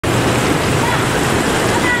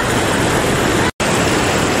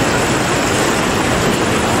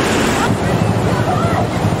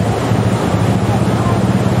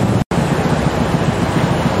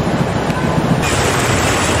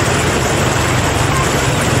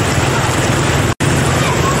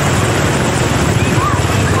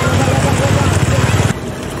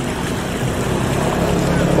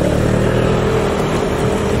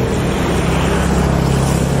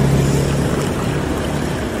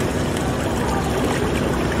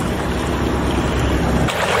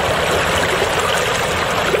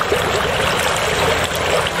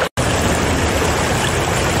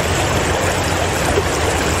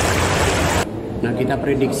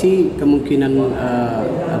prediksi kemungkinan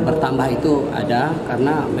bertambah itu ada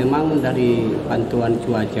karena memang dari pantauan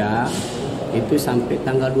cuaca itu sampai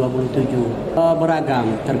tanggal 27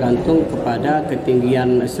 beragam tergantung kepada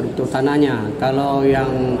ketinggian struktur tanahnya. Kalau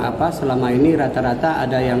yang selama ini rata-rata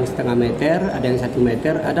ada yang 0,5 meter, ada yang 1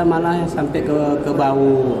 meter, ada malah sampai ke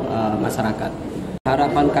bahu masyarakat.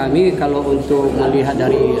 Harapan kami kalau untuk melihat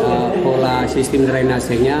dari pola sistem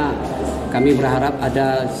drainasenya, kami berharap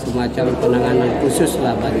ada semacam penanganan khusus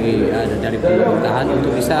lah dari pemerintahan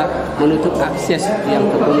untuk bisa menutup akses yang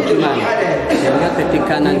ke pemukiman. Sehingga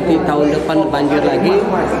ketika nanti tahun depan banjir lagi,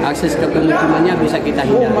 akses ke pemukimannya bisa kita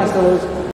hindari.